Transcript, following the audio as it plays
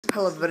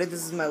Hello everybody,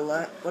 this is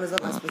what is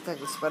up, my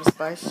spectacular Spider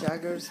Spy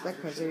Shagger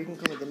Spectre, so you can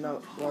call me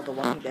the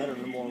Walking Dead or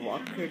the More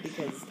Walker,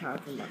 because it's time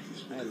for my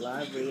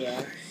live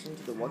reaction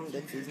to The Walking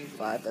Dead Season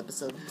 5,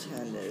 Episode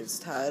 10. It's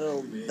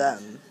titled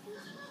Them.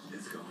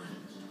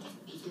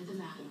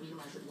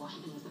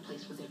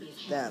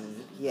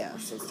 Them, yeah,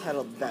 so it's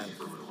titled Them.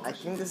 I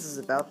think this is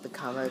about the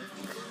comic,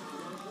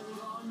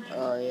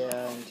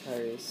 and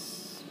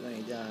Tyrese, when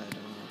he died,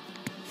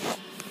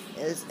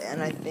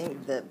 and I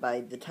think that by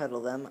the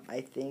title Them,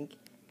 I think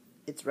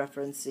it's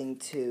referencing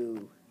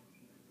to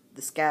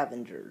the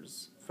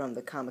Scavengers from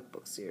the comic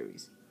book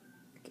series,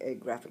 a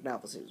graphic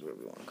novel series,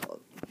 whatever you want to call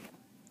it.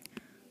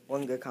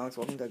 One Good Comics,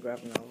 Welcome to a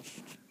Graphic Novel.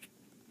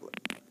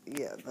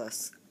 Yeah,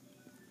 thus,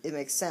 it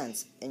makes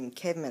sense in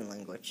caveman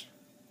language.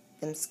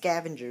 Them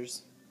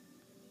scavengers.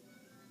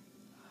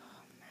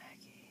 Oh,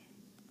 Maggie.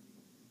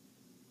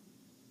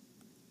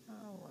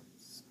 Oh,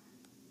 what's...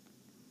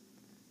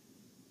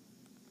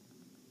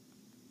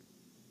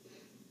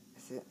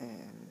 Is it...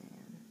 man.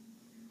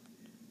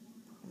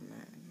 Oh,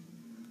 Maggie.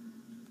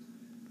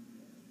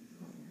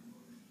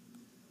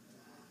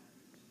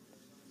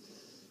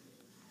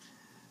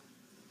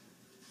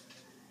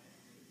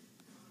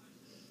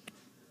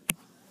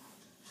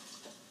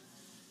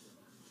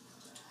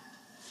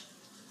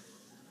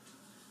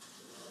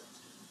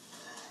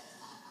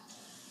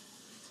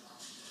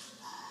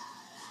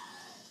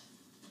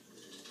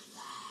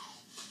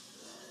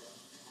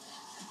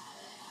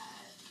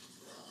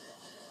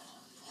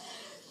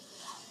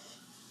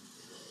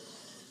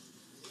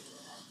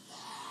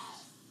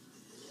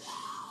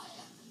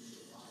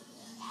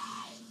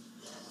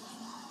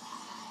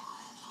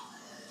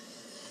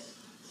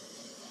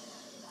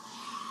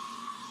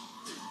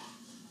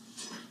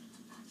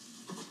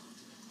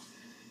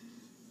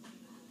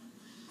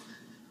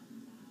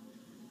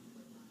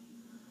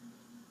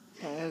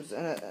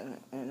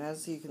 And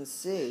as you can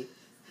see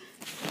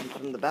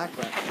from the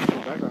background,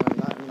 I'm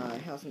not in my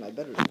house, in my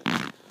bedroom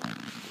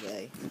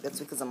today. That's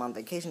because I'm on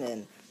vacation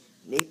in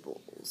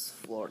Naples,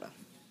 Florida.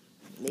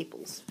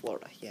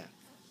 Yeah.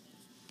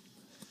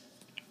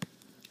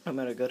 I'm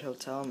at a good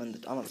hotel. I'm on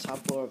the top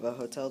floor of a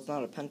hotel. It's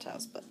not a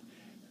penthouse, but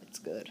it's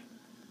good.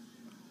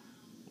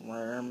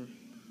 Worm.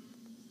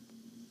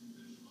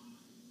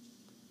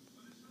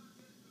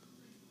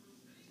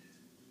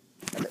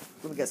 Let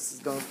me guess, he's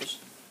going fish.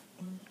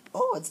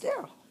 Oh, it's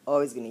Daryl.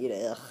 Oh, he's gonna eat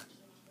it. Ugh.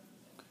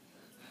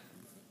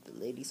 The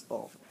ladies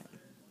fall for him.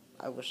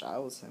 I wish I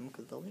was him,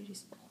 because the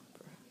ladies fall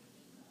for him.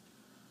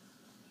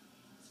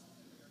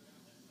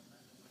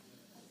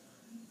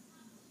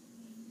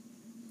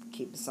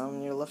 Keep the sun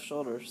on your left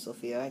shoulder,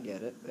 Sophia. I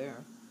get it.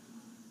 There.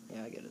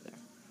 Yeah, I get it there.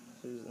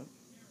 Susan.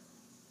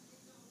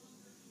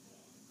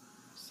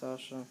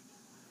 Sasha.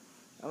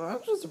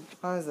 I'm just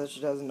surprised that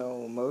she has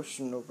no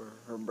emotion over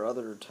her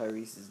brother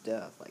Tyrese's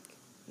death. Like,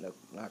 no,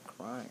 not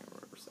crying.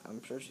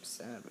 I'm sure she's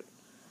sad, but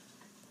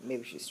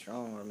maybe she's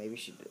strong, or maybe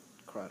she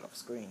cried off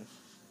screen.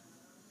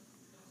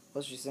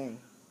 What's she saying?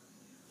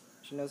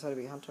 She knows how to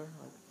be a hunter?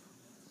 Like,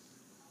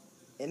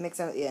 it makes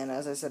sense, yeah, and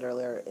as I said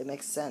earlier, it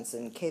makes sense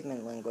in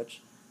caveman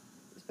language,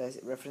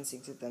 especially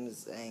referencing to them as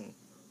saying,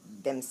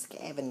 them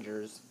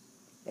scavengers.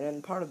 And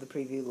in part of the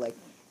preview, like,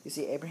 you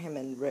see Abraham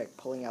and Rick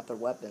pulling out their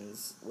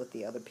weapons with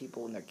the other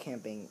people when they're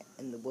camping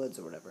in the woods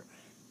or whatever.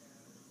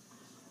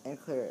 In a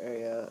clear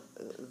area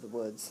of the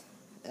woods.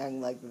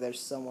 And, like, there's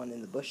someone in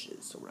the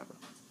bushes or whatever.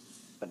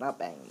 But not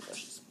banging the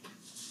bushes.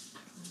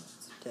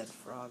 It's a dead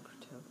frog or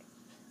toad.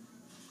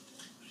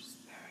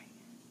 Just burying it.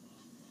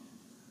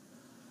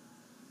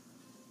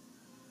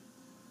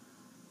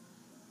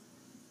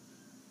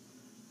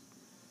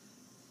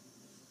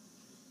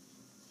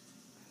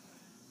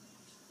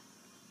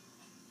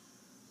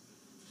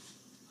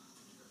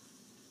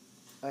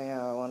 Oh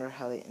yeah, I wonder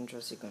how the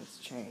intro sequence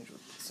changed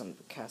with some of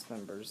the cast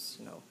members,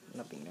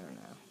 not being there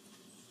now.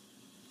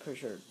 Pretty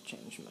sure it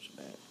changed much of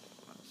it.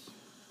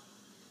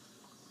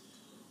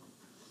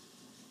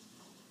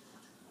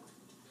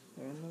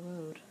 They're in the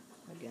road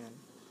again.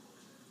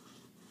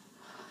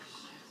 Oh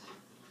shit.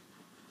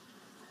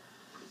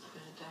 It's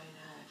been a day and a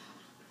half.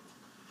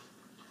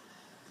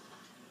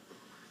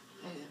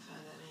 I didn't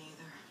find that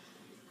either.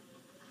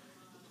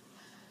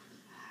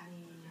 How do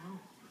you know?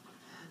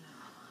 I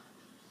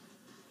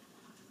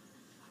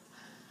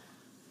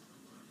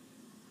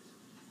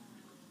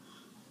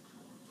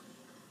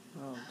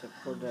know. Oh, the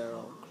poor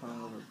Daryl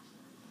crying over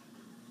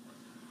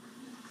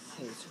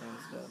his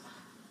friend's death.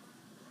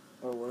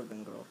 Or would have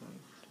been girlfriend.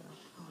 I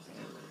was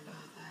thinking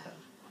about that.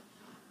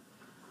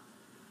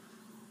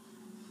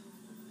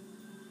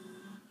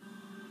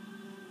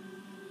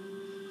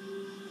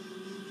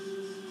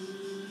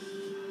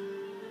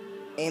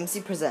 AMC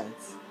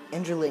presents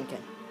Andrew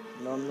Lincoln,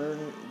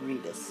 Norman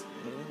Reedus,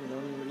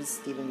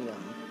 Stephen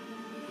Young,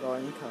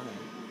 Lauren Cohen,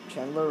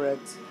 Chandler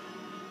Riggs,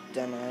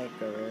 Dana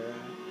Guerrera,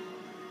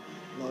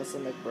 Melissa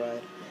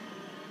McBride,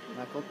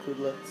 Michael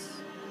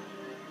Kudlitz,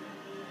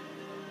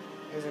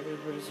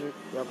 executive producer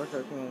Robert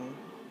Kirkman,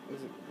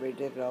 Ray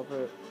David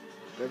Alpert,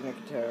 Greg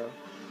Nicotero,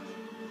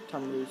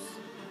 Tom Luce,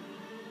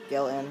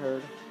 Gail Ann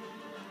Hurd,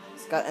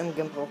 Scott M.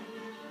 Gimple,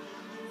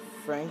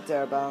 Frank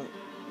Darabont,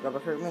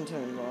 Robert Kirkman,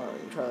 Tony Moore,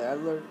 and Charlie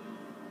Adler,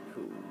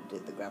 who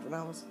did the graphic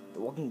novels, The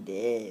Walking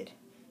Dead.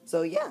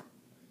 So yeah,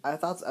 I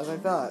thought as I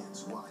thought.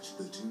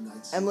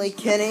 Emily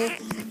Kinney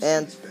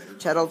and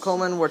Chad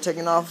Coleman were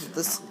taking off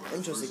this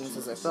intro sequence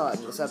as I thought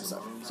in this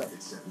episode. So,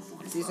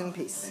 see you soon,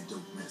 peace.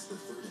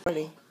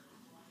 Ready?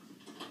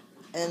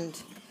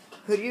 And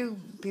who do you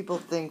people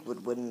think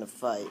would win in a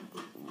fight?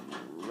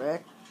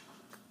 Rick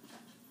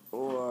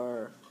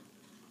or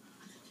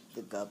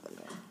the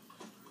governor?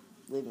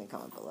 Leave me a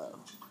comment below.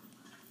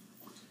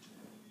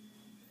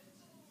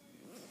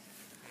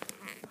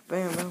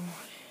 Bam, bam.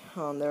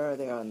 Oh, there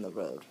they are on the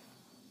road.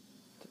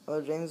 Oh,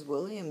 James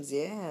Williams,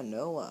 yeah,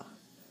 Noah.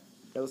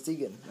 Noah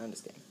Segan, I'm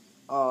just kidding.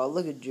 Oh,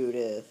 look at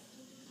Judith.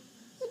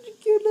 Such a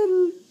cute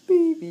little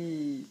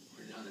baby.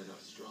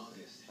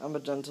 I'm a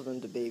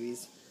gentleman to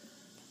babies.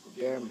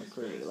 Bear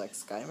McCreary, like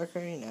Sky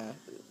McCreary? Nah,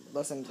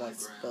 lessons not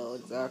spelled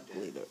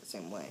exactly the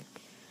same way.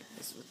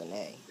 It's with an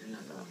A,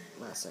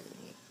 not a second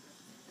E.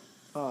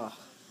 Oh,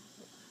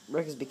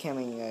 Rick is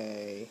becoming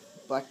a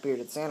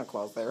black-bearded Santa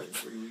Claus there.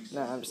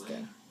 Nah, I'm just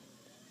kidding.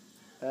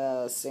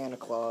 Santa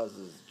Claus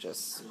is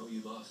just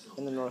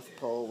in the North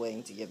Pole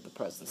waiting to give the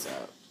presents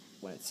out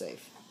when it's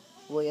safe.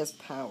 Well, he has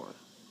power.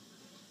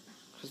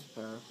 Christmas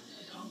power.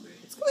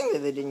 It's good that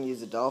they didn't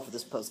use a doll for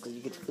this post, because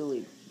you could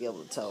clearly be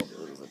able to tell if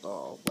it was a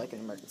doll, like an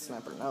American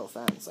Sniper. No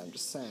offense, I'm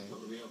just saying.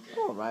 I'm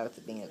alright with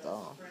it being a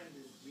doll.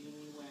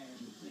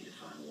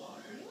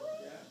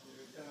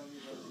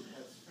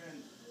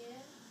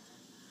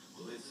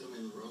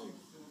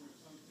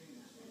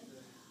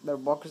 There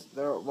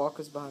are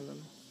walkers behind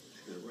them.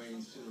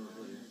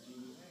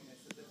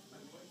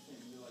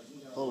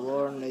 Oh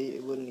Lord,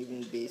 it wouldn't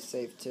even be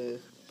safe to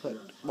put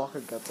walker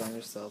guts on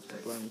yourself to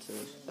blend into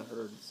the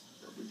herds.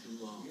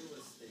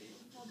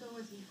 I'll go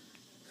with you.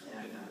 Yeah,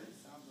 I got it.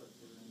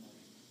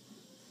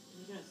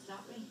 You gonna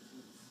stop me?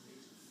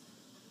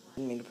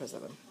 Didn't mean to press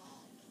that button.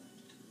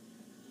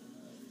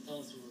 Tell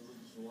us we were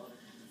looking for water.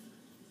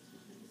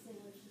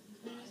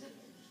 Who is it?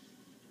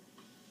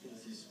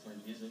 He's just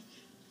playing music.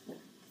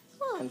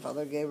 Fine,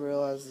 Father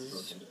Gabriel has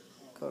his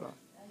coat on.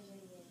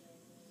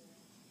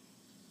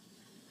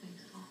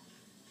 Thanks, Mom.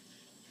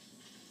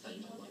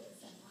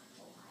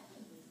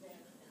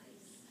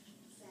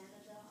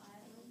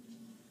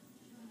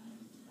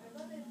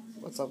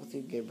 What's up with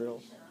you,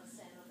 Gabriel?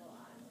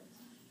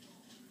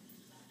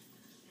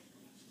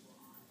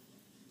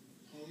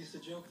 I used to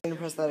joke. I'm gonna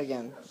press that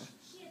again.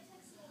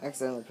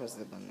 Accidentally pressed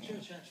the button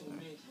again. Church actually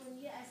made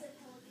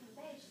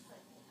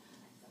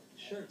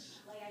shirts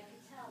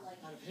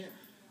out of hair.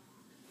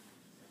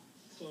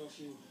 So if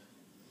you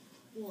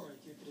wore it,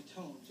 you could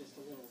atone just a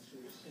little for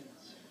your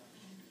sins.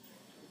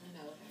 I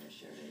know what hair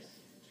shirt is.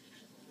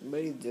 What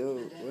do you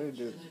do? What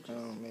do you do?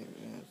 Oh, maybe.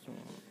 Yeah, it's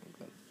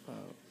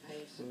I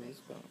used to make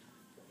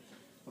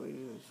what do you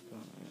do? If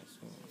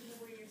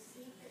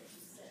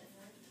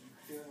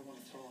you ever want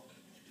to talk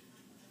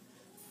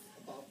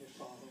about your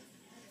father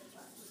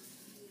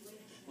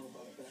or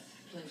about Beth,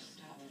 please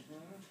stop.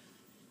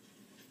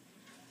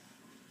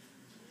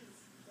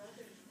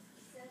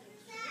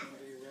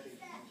 whenever you're ready,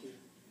 thank you.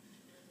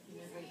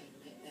 You never even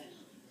admit that.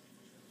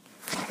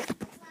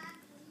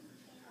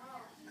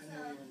 I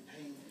know you're in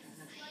pain.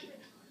 No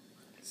shit.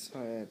 So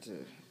I had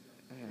to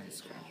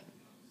scratch.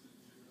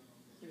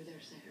 You were there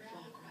to save your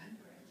flock, right?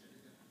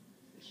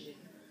 But you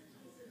didn't.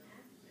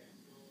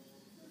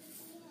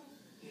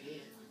 You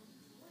did.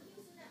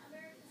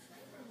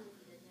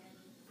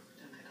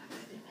 Don't act like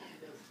that didn't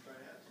happen.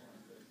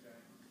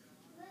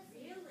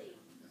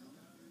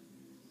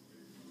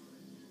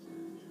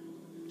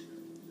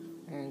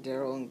 And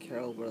Daryl and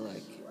Carol were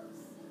like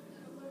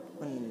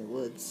running in the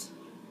woods.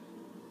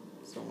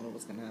 So I wonder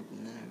what's gonna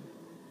happen now.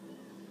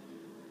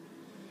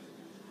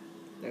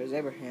 There's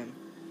Abraham.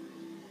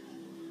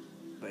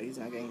 But he's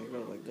not getting a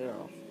girl like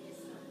Daryl.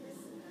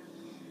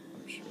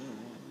 I'm sure.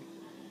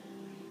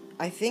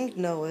 I think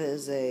Noah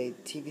is a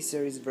TV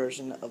series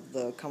version of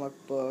the comic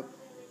book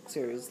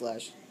series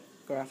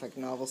 / graphic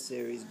novel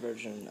series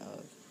version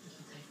of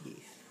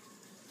Heath.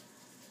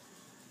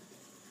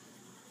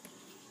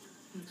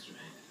 That's right.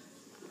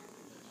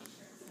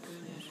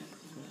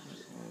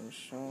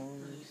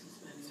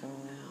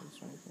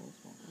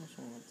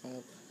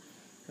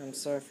 I'm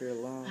sorry for your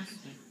loss.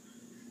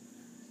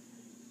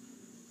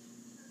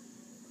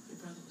 Your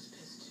brother was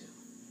pissed too.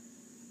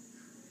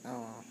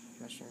 Oh,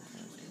 not sure.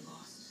 When he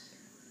lost.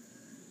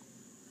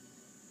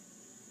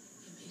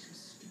 It made him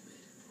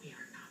stupid. We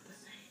are not the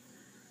same.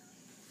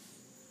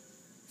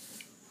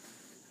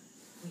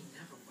 We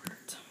never were.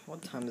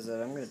 What time is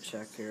it? I'm gonna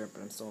check here,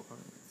 but I'm still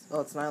recording.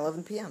 Oh, it's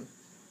 9:11 p.m.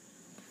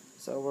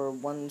 So we're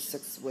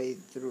 1/6 way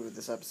through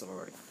this episode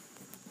already.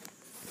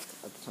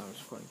 At the time of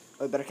recording.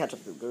 Oh, we better catch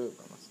up to the group.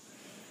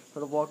 For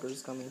the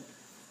walkers coming.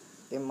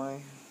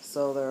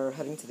 So they're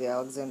heading to the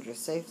Alexandria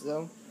safe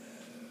zone.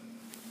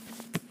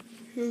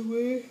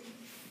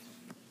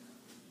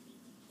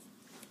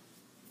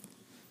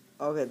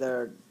 Okay,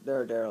 there are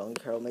Daryl and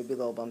Carol. Maybe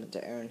they'll bump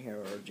into Aaron here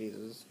or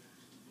Jesus.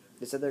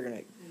 They said they're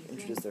gonna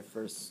introduce their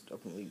first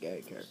openly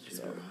gay character,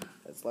 so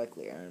it's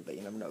likely Aaron, but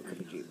you never know, it could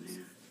be Jesus.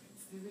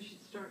 Maybe we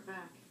should start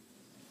back.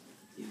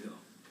 You go.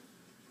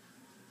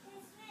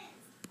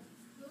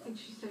 I think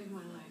she saved my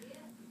life.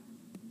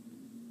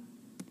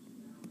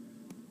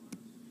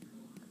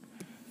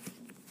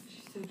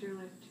 She saved your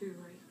life too,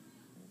 right?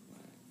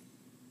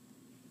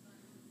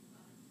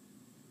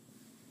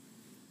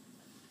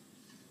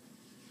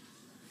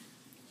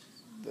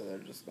 They're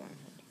just going.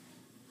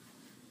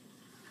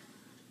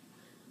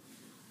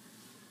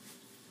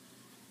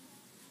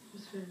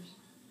 Just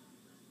finished.